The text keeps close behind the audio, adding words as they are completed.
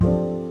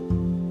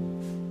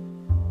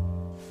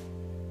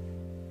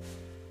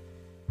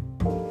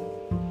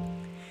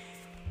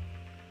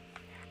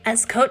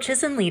As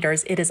coaches and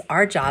leaders, it is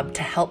our job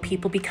to help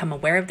people become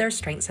aware of their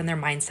strengths and their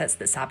mindsets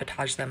that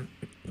sabotage them.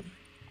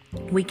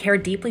 We care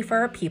deeply for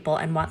our people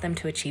and want them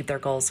to achieve their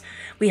goals.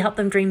 We help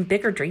them dream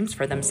bigger dreams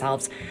for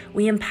themselves.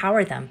 We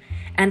empower them,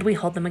 and we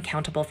hold them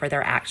accountable for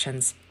their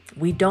actions.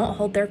 We don't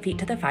hold their feet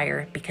to the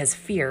fire because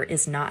fear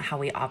is not how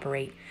we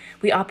operate.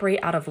 We operate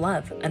out of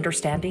love,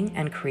 understanding,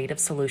 and creative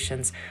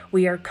solutions.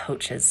 We are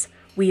coaches.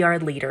 We are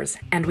leaders,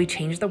 and we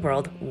change the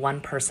world one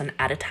person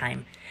at a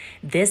time.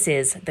 This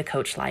is the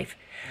Coach Life.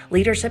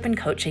 Leadership and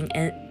coaching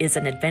is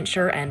an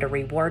adventure and a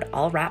reward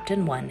all wrapped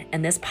in one,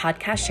 and this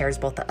podcast shares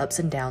both the ups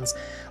and downs.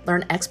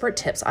 Learn expert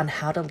tips on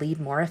how to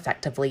lead more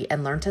effectively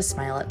and learn to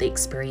smile at the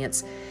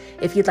experience.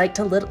 If you'd like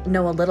to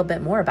know a little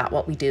bit more about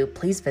what we do,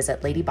 please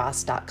visit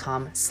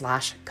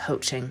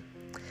ladyboss.com/coaching.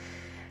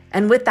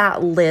 And with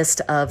that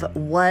list of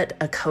what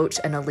a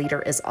coach and a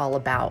leader is all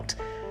about,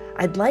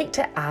 I'd like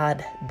to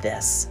add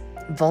this: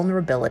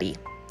 vulnerability.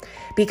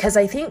 Because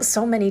I think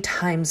so many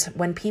times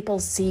when people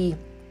see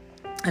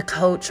a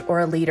coach or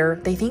a leader,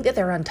 they think that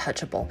they're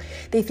untouchable.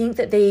 They think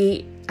that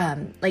they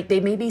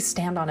maybe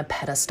stand on a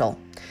pedestal.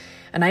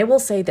 And I will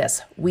say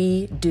this,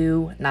 we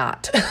do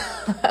not.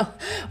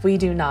 We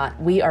do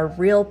not. We are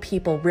real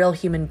people, real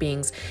human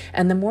beings.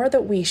 And the more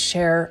that we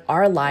share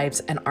our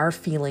lives and our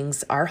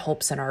feelings, our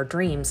hopes and our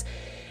dreams,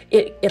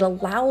 it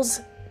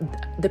allows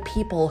the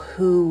people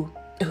who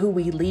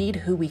we lead,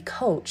 who we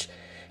coach,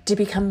 to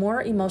become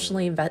more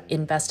emotionally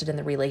invested in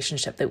the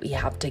relationship that we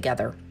have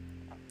together.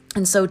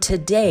 And so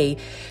today,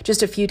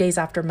 just a few days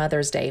after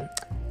Mother's Day,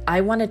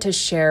 I wanted to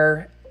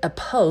share a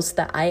post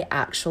that I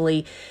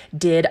actually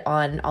did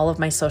on all of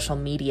my social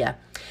media.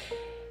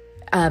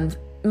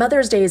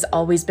 Mother's Day has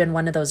always been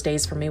one of those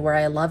days for me where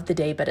I love the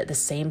day, but at the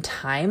same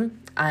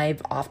time,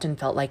 I've often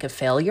felt like a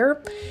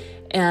failure.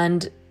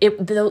 And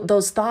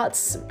those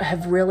thoughts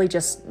have really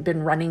just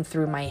been running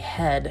through my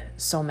head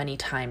so many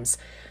times.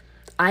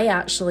 I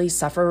actually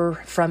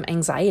suffer from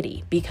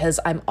anxiety because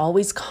I'm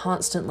always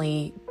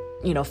constantly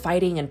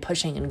fighting and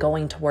pushing and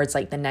going towards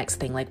the next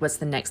thing, what's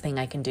the next thing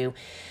I can do,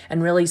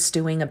 and really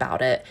stewing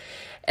about it.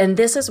 And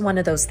this is one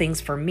of those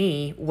things for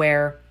me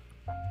where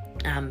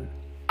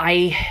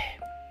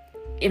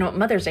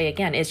Mother's Day,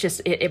 again, it's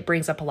just, it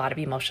brings up a lot of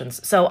emotions.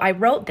 So I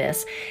wrote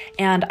this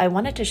and I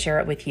wanted to share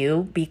it with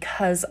you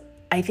because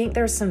I think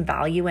there's some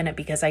value in it,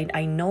 because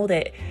I know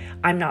that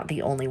I'm not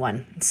the only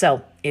one.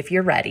 So if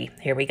you're ready,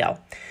 here we go.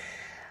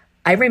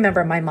 I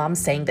remember my mom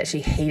saying that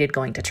she hated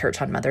going to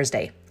church on Mother's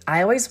Day.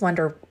 I always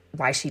wonder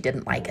why she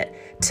didn't like it.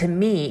 To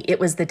me, it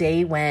was the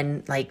day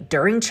when,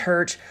 during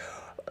church,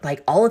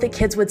 all of the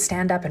kids would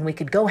stand up and we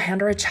could go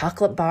hand her a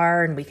chocolate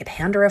bar and we could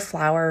hand her a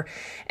flower.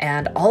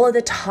 And all of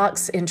the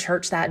talks in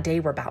church that day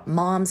were about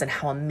moms and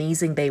how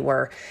amazing they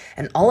were.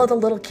 And all of the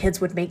little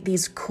kids would make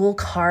these cool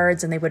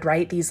cards and they would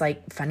write these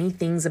funny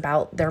things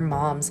about their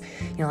moms.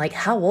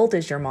 How old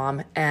is your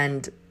mom?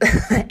 And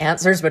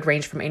answers would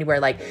range from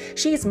anywhere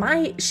she's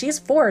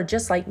 4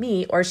 just like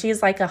me, or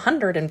she's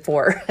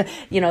 104.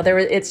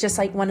 It's just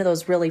one of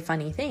those really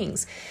funny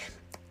things.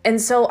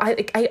 And so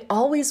I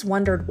always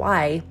wondered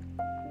why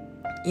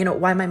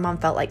my mom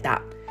felt like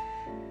that.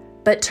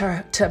 But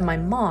to my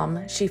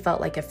mom, she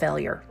felt like a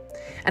failure.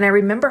 And I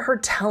remember her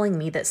telling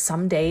me that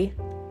someday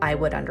I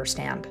would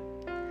understand.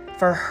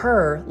 For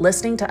her,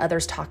 listening to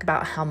others talk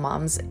about how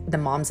the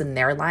moms in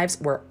their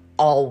lives were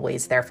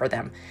always there for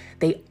them.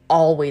 They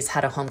always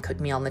had a home-cooked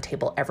meal on the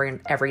table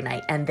every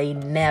night, and they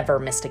never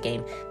missed a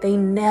game. They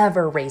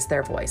never raised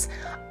their voice,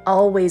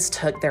 always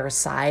took their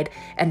side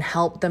and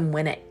helped them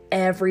win at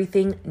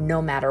everything,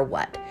 no matter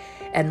what.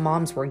 And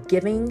moms were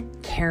giving,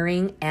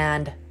 caring,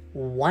 and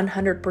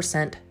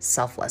 100%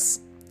 selfless.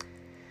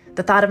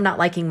 The thought of not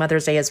liking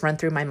Mother's Day has run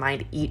through my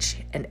mind each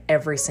and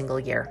every single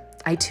year.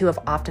 I too have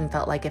often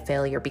felt like a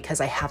failure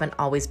because I haven't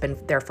always been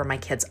there for my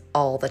kids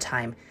all the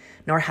time,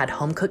 nor had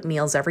home-cooked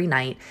meals every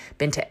night,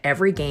 been to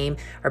every game,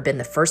 or been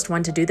the first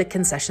one to do the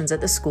concessions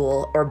at the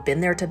school, or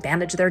been there to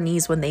bandage their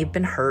knees when they've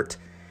been hurt,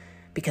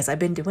 because I've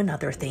been doing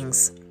other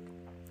things.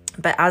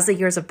 But as the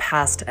years have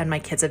passed and my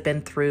kids have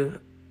been through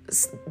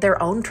their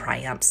own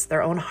triumphs,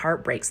 their own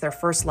heartbreaks, their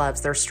first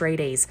loves, their straight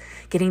A's,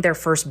 getting their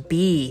first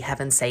B,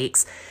 heaven's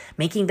sakes,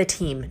 making the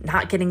team,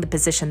 not getting the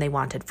position they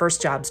wanted,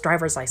 first jobs,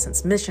 driver's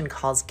license, mission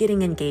calls,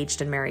 getting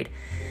engaged and married,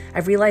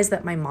 I've realized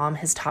that my mom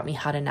has taught me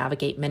how to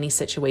navigate many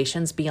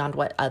situations beyond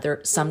what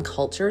some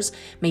cultures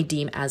may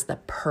deem as the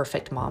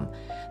perfect mom,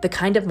 the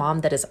kind of mom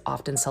that is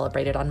often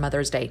celebrated on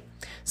Mother's Day.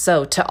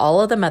 So to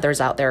all of the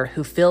mothers out there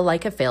who feel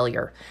like a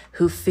failure,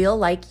 who feel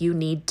like you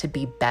need to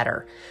be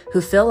better, who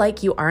feel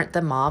like you aren't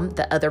the mom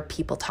that other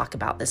people talk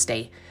about this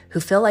day, who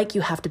feel like you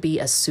have to be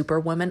a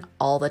superwoman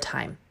all the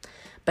time,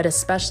 but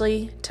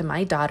especially to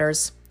my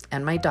daughters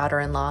and my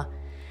daughter-in-law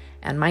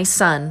and my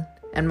son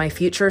and my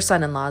future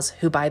son-in-laws,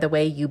 who, by the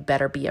way, you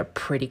better be a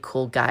pretty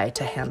cool guy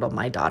to handle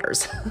my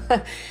daughters.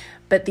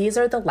 But these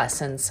are the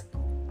lessons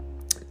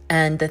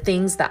and the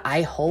things that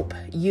I hope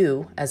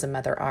you as a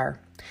mother are.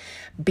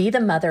 Be the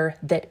mother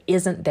that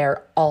isn't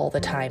there all the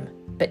time,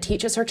 but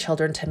teaches her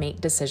children to make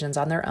decisions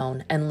on their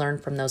own and learn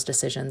from those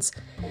decisions,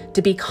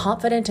 to be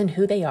confident in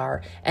who they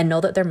are and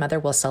know that their mother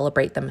will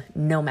celebrate them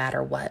no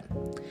matter what.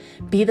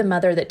 Be the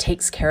mother that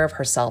takes care of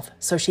herself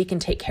so she can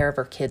take care of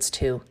her kids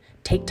too.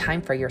 Take time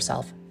for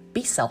yourself.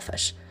 Be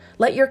selfish.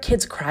 Let your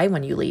kids cry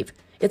when you leave.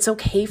 It's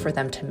okay for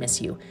them to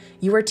miss you.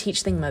 You are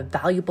teaching them a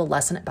valuable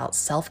lesson about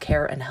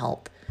self-care and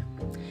health.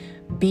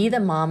 Be the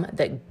mom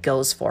that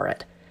goes for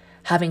it.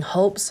 Having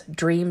hopes,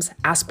 dreams,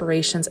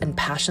 aspirations, and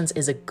passions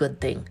is a good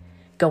thing.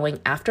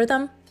 Going after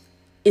them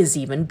is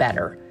even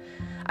better.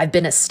 I've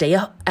been a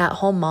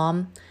stay-at-home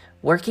mom,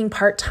 working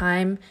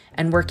part-time,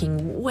 and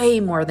working way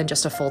more than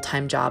just a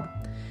full-time job.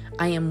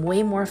 I am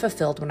way more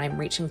fulfilled when I'm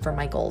reaching for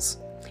my goals.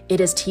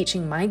 It is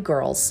teaching my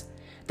girls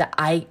that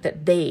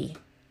they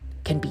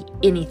can be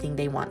anything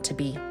they want to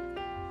be.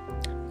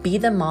 Be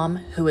the mom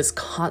who is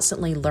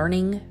constantly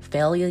learning,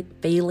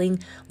 failing,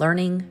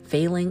 learning,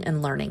 failing,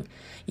 and learning.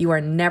 You are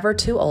never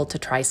too old to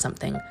try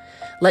something.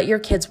 Let your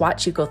kids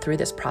watch you go through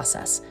this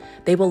process.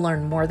 They will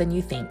learn more than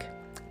you think.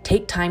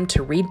 Take time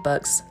to read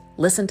books,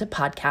 listen to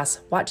podcasts,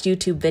 watch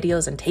YouTube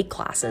videos, and take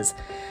classes.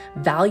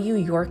 Value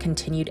your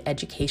continued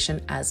education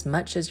as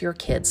much as your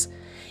kids.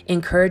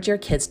 Encourage your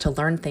kids to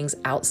learn things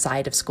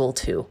outside of school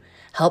too.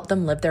 Help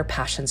them live their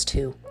passions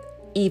too,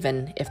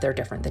 even if they're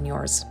different than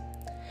yours.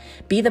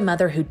 Be the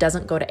mother who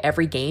doesn't go to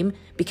every game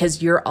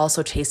because you're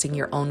also chasing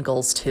your own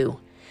goals too.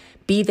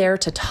 Be there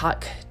to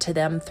talk to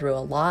them through a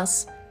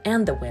loss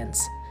and the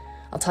wins.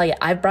 I'll tell you,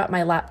 I've brought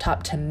my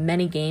laptop to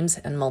many games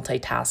and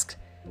multitasked.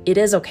 It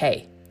is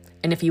okay.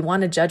 And if you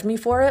want to judge me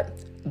for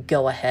it,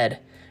 go ahead.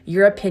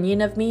 Your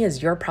opinion of me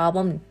is your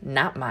problem,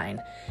 not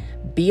mine.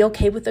 Be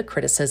okay with the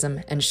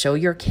criticism and show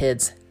your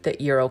kids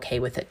that you're okay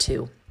with it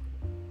too.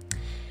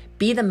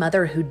 Be the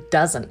mother who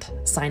doesn't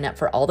sign up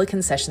for all the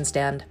concession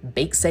stand,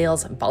 bake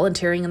sales,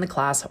 volunteering in the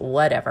class,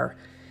 whatever.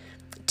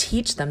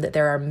 Teach them that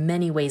there are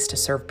many ways to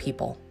serve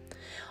people.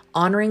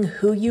 Honoring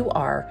who you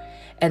are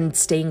and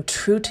staying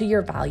true to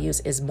your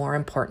values is more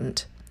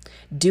important.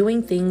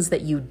 Doing things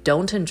that you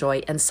don't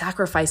enjoy and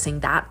sacrificing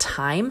that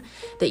time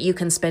that you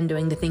can spend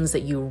doing the things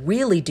that you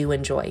really do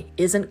enjoy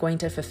isn't going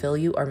to fulfill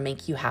you or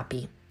make you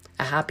happy.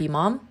 A happy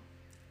mom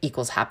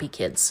equals happy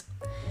kids.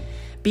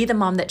 Be the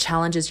mom that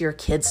challenges your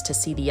kids to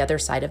see the other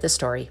side of the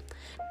story.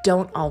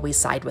 Don't always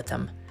side with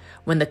them.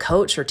 When the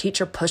coach or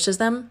teacher pushes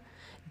them,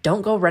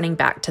 don't go running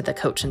back to the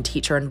coach and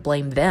teacher and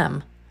blame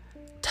them.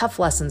 Tough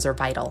lessons are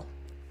vital.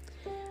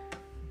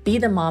 Be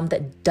the mom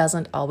that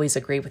doesn't always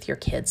agree with your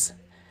kids.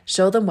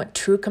 Show them what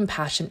true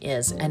compassion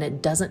is, and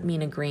it doesn't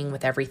mean agreeing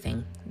with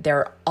everything. There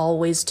are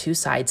always two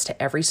sides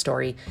to every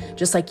story,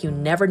 just like you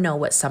never know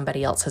what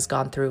somebody else has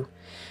gone through.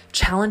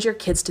 Challenge your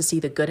kids to see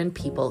the good in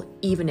people,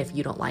 even if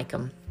you don't like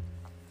them.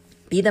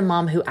 Be the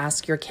mom who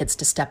asks your kids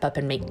to step up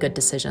and make good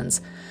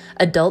decisions.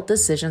 Adult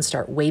decisions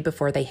start way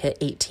before they hit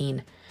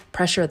 18.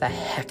 Pressure the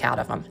heck out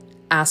of them.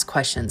 Ask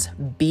questions.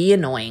 Be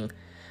annoying.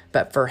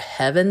 But for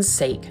heaven's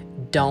sake,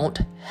 don't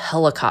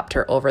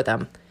helicopter over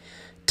them.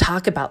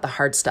 Talk about the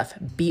hard stuff.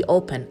 Be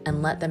open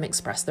and let them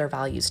express their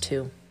values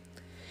too.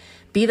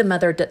 Be the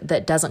mother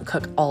that doesn't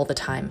cook all the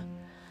time.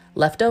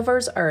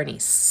 Leftovers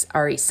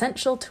are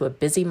essential to a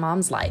busy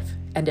mom's life.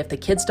 And if the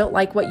kids don't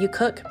like what you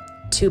cook,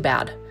 too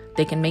bad.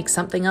 They can make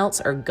something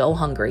else or go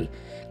hungry.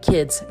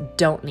 Kids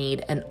don't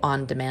need an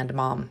on-demand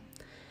mom.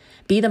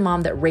 Be the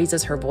mom that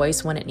raises her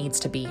voice when it needs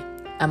to be.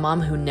 A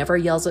mom who never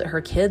yells at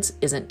her kids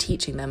isn't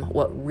teaching them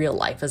what real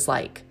life is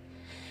like.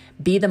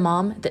 Be the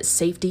mom that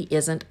safety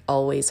isn't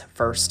always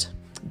first.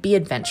 Be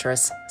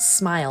adventurous,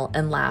 smile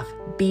and laugh,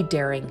 be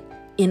daring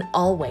in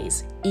all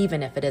ways,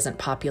 even if it isn't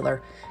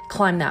popular.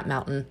 Climb that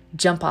mountain,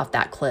 jump off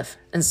that cliff,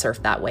 and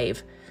surf that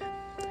wave.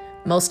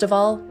 Most of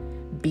all,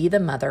 be the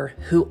mother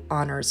who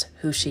honors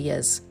who she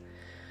is.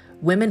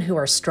 Women who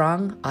are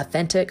strong,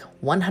 authentic,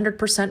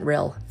 100%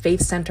 real,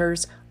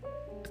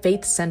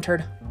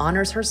 faith-centered,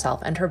 honors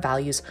herself and her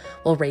values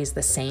will raise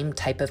the same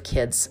type of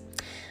kids.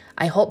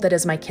 I hope that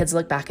as my kids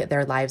look back at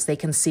their lives, they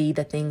can see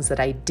the things that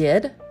I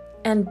did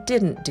and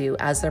didn't do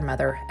as their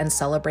mother and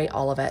celebrate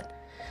all of it.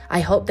 I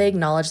hope they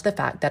acknowledge the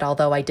fact that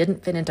although I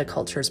didn't fit into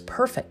culture's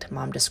perfect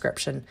mom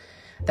description,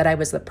 that I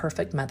was the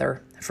perfect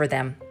mother for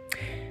them.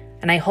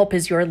 And I hope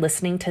as you're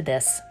listening to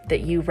this,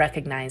 that you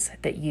recognize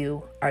that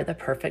you are the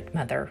perfect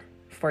mother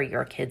for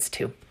your kids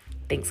too.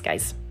 Thanks,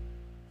 guys.